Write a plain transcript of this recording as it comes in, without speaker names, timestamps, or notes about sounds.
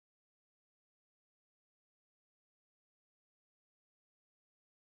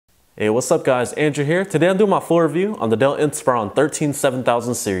Hey, what's up guys, Andrew here. Today I'm doing my full review on the Dell Inspiron 13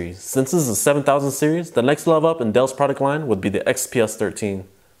 7000 series. Since this is a 7000 series, the next level up in Dell's product line would be the XPS 13.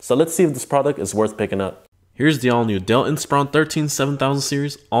 So let's see if this product is worth picking up. Here's the all new Dell Inspiron 13 7000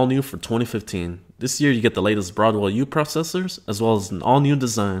 series, all new for 2015. This year you get the latest Broadwell U processors, as well as an all new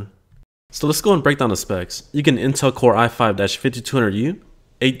design. So let's go and break down the specs. You get an Intel Core i5-5200U,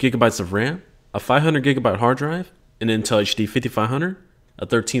 8GB of RAM, a 500GB hard drive, an Intel HD 5500, a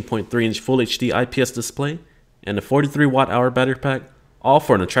 13.3-inch Full HD IPS display, and a 43 watt-hour battery pack, all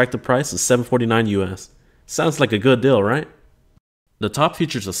for an attractive price of $749 US. Sounds like a good deal, right? The top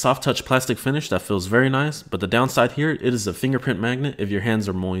features a soft touch plastic finish that feels very nice, but the downside here, it is a fingerprint magnet if your hands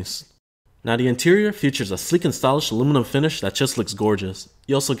are moist. Now the interior features a sleek and stylish aluminum finish that just looks gorgeous.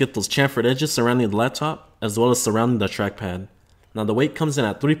 You also get those chamfered edges surrounding the laptop, as well as surrounding the trackpad. Now the weight comes in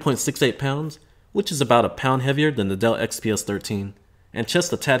at 3.68 pounds, which is about a pound heavier than the Dell XPS 13. And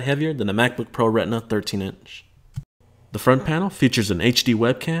just a tad heavier than the MacBook Pro Retina 13-inch. The front panel features an HD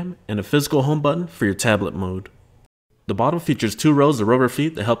webcam and a physical home button for your tablet mode. The bottom features 2 rows of rubber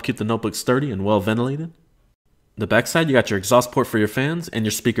feet that help keep the notebook sturdy and well ventilated. The backside, you got your exhaust port for your fans and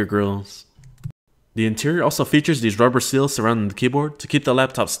your speaker grills. The interior also features these rubber seals surrounding the keyboard to keep the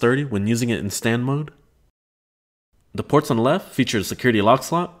laptop sturdy when using it in stand mode. The ports on the left feature a security lock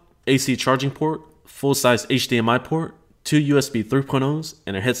slot, AC charging port, full-size HDMI port, 2 USB 3.0s,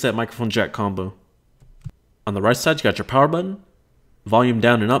 and a headset microphone jack combo. On the right side, you got your power button, volume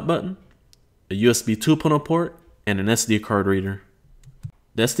down and up button, a USB 2.0 port, and an SD card reader.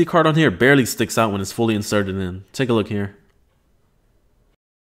 The SD card on here barely sticks out when it's fully inserted in. Take a look here.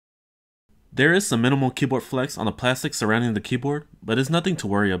 There is some minimal keyboard flex on the plastic surrounding the keyboard, but it's nothing to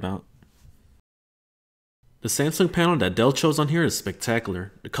worry about. The Samsung panel that Dell chose on here is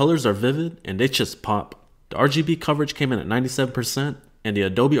spectacular. The colors are vivid and they just pop. The RGB coverage came in at 97%, and the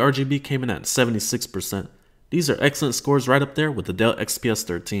Adobe RGB came in at 76%. These are excellent scores right up there with the Dell XPS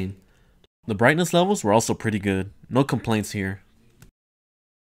 13. The brightness levels were also pretty good. No complaints here.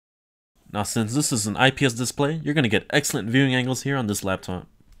 Now since this is an IPS display, you're going to get excellent viewing angles here on this laptop.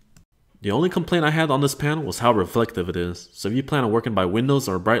 The only complaint I had on this panel was how reflective it is, so if you plan on working by windows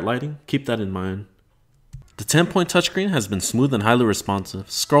or bright lighting, keep that in mind. The 10-point touchscreen has been smooth and highly responsive.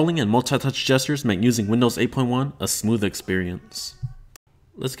 Scrolling and multi-touch gestures make using Windows 8.1 a smooth experience.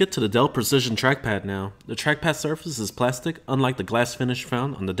 Let's get to the Dell Precision Trackpad now. The trackpad surface is plastic, unlike the glass finish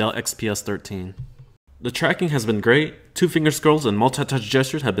found on the Dell XPS 13. The tracking has been great. 2-finger scrolls and multi-touch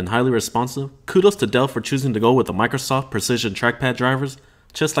gestures have been highly responsive. Kudos to Dell for choosing to go with the Microsoft Precision Trackpad drivers,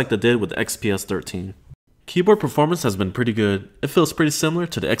 just like they did with the XPS 13. Keyboard performance has been pretty good. It feels pretty similar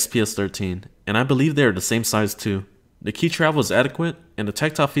to the XPS 13, and I believe they are the same size too. The key travel is adequate, and the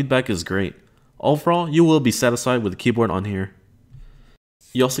tactile feedback is great. Overall, you will be satisfied with the keyboard on here.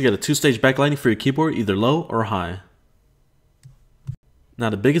 You also get a 2-stage backlighting for your keyboard, either low or high. Now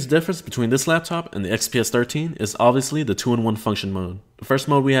the biggest difference between this laptop and the XPS 13 is obviously the 2-in-1 function mode. The first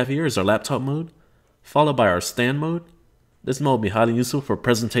mode we have here is our laptop mode, followed by our stand mode. This mode will be highly useful for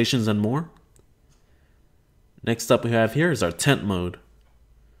presentations and more. Next up we have here is our tent mode.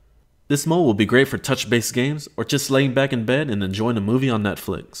 This mode will be great for touch-based games or just laying back in bed and enjoying a movie on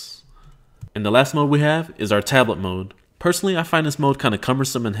Netflix. And the last mode we have is our tablet mode. Personally, I find this mode kind of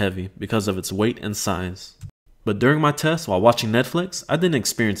cumbersome and heavy because of its weight and size. But during my test while watching Netflix, I didn't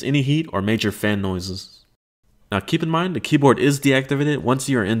experience any heat or major fan noises. Now keep in mind the keyboard is deactivated once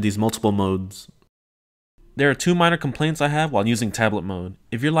you are in these multiple modes. There are 2 minor complaints I have while using tablet mode.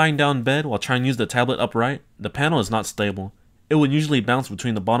 If you're lying down in bed while trying to use the tablet upright, the panel is not stable. It will usually bounce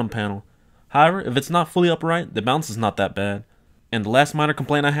between the bottom panel. However, if it's not fully upright, the bounce is not that bad. And the last minor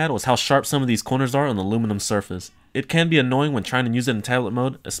complaint I had was how sharp some of these corners are on the aluminum surface. It can be annoying when trying to use it in tablet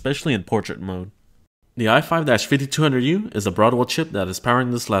mode, especially in portrait mode. The i5-5200U is a Broadwell chip that is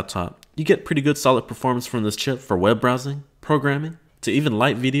powering this laptop. You get pretty good solid performance from this chip for web browsing, programming, to even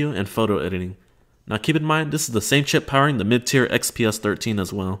light video and photo editing. Now keep in mind, this is the same chip powering the mid-tier XPS 13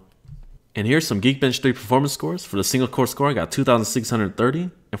 as well. And here's some Geekbench 3 performance scores. For the single core score, I got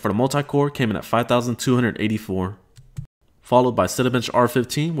 2,630, and for the multi-core, came in at 5,284. Followed by Cinebench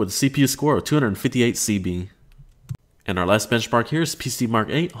R15 with a CPU score of 258 CB. And our last benchmark here is PC Mark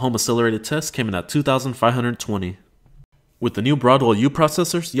 8 Home Accelerated Test, came in at 2,520. With the new Broadwell U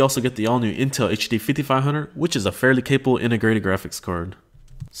processors, you also get the all-new Intel HD 5500, which is a fairly capable integrated graphics card.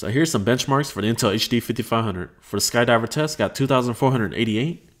 So here's some benchmarks for the Intel HD 5500. For the Skydiver test, got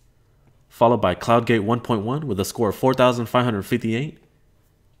 2,488, followed by CloudGate 1.1 with a score of 4,558.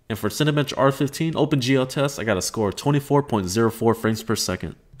 And for Cinebench R15 OpenGL test, I got a score of 24.04 frames per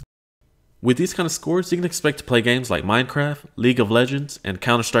second. With these kind of scores, you can expect to play games like Minecraft, League of Legends, and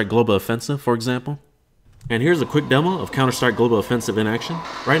Counter-Strike Global Offensive, for example. And here's a quick demo of Counter-Strike Global Offensive in action.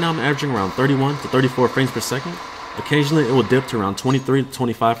 Right now I'm averaging around 31 to 34 frames per second. Occasionally it will dip to around 23 to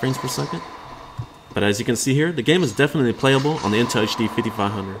 25 frames per second. But as you can see here, the game is definitely playable on the Intel HD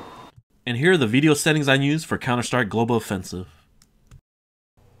 5500. And here are the video settings I use for Counter-Strike Global Offensive.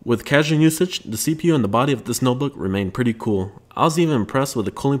 With casual usage, the CPU and the body of this notebook remain pretty cool. I was even impressed with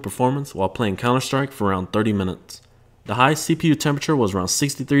the cooling performance while playing Counter-Strike for around 30 minutes. The highest CPU temperature was around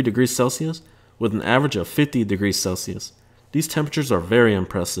 63 degrees Celsius with an average of 50 degrees Celsius. These temperatures are very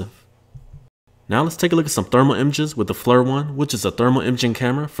impressive. Now let's take a look at some thermal images with the FLIR One, which is a thermal imaging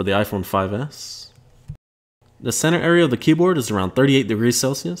camera for the iPhone 5S. The center area of the keyboard is around 38 degrees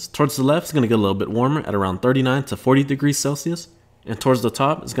Celsius. Towards the left, it's going to get a little bit warmer at around 39 to 40 degrees Celsius. And towards the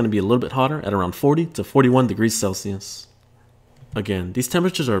top, it's going to be a little bit hotter at around 40 to 41 degrees Celsius. Again, these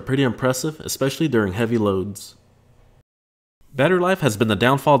temperatures are pretty impressive, especially during heavy loads. Battery life has been the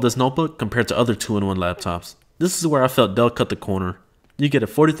downfall of this notebook compared to other 2-in-1 laptops. This is where I felt Dell cut the corner. You get a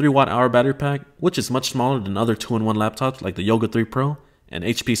 43 watt-hour battery pack, which is much smaller than other 2-in-1 laptops like the Yoga 3 Pro and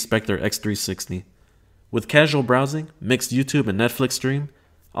HP Spectre X360. With casual browsing, mixed YouTube and Netflix stream,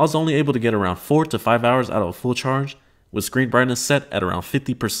 I was only able to get around 4 to 5 hours out of a full charge, with screen brightness set at around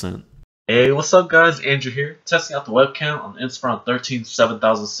 50%. Hey, what's up guys, Andrew here, testing out the webcam on the Inspiron 13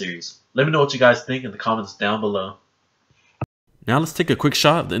 7000 series. Let me know what you guys think in the comments down below. Now let's take a quick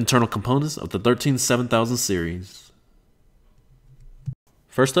shot of the internal components of the 13 7000 series.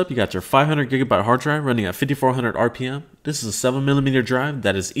 First up, you got your 500GB hard drive running at 5400 RPM. This is a 7mm drive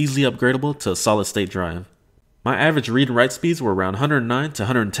that is easily upgradable to a solid state drive. My average read and write speeds were around 109 to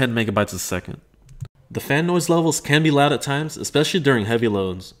 110 megabytes a second. The fan noise levels can be loud at times, especially during heavy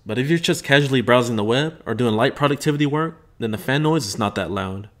loads, but if you're just casually browsing the web or doing light productivity work, then the fan noise is not that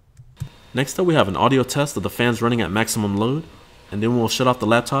loud. Next up, we have an audio test of the fans running at maximum load, and then we'll shut off the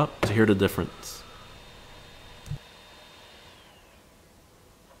laptop to hear the difference.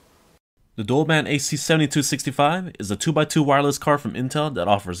 The dual-band AC7265 is a 2x2 wireless card from Intel that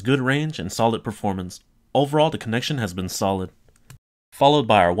offers good range and solid performance. Overall, the connection has been solid. Followed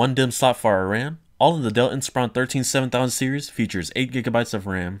by our 1 DIMM slot for our RAM. All of the Dell Inspiron 13 7000 series features 8GB of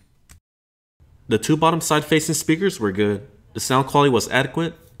RAM. The two bottom side-facing speakers were good, the sound quality was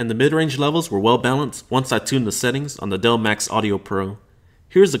adequate, and the mid-range levels were well balanced once I tuned the settings on the Dell Max Audio Pro.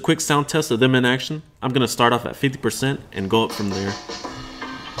 Here's a quick sound test of them in action. I'm going to start off at 50% and go up from there.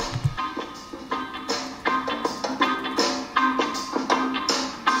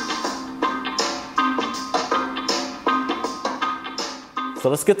 So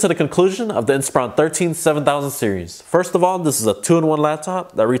let's get to the conclusion of the Inspiron 13 7000 series. First of all, this is a 2-in-1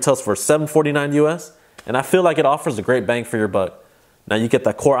 laptop that retails for $749 US, and I feel like it offers a great bang for your buck. Now you get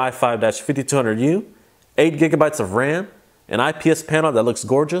that Core i5-5200U, 8GB of RAM, an IPS panel that looks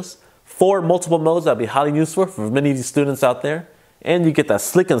gorgeous, 4 multiple modes that will be highly useful for many of you students out there, and you get that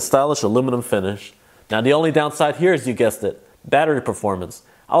sleek and stylish aluminum finish. Now the only downside here is, you guessed it, battery performance.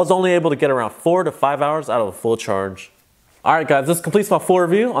 I was only able to get around 4 to 5 hours out of a full charge. Alright guys, this completes my full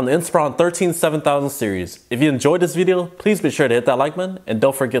review on the Inspiron 13 7000 series. If you enjoyed this video, please be sure to hit that like button and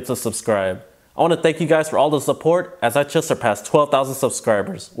don't forget to subscribe. I want to thank you guys for all the support as I just surpassed 12,000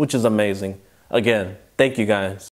 subscribers, which is amazing. Again, thank you guys.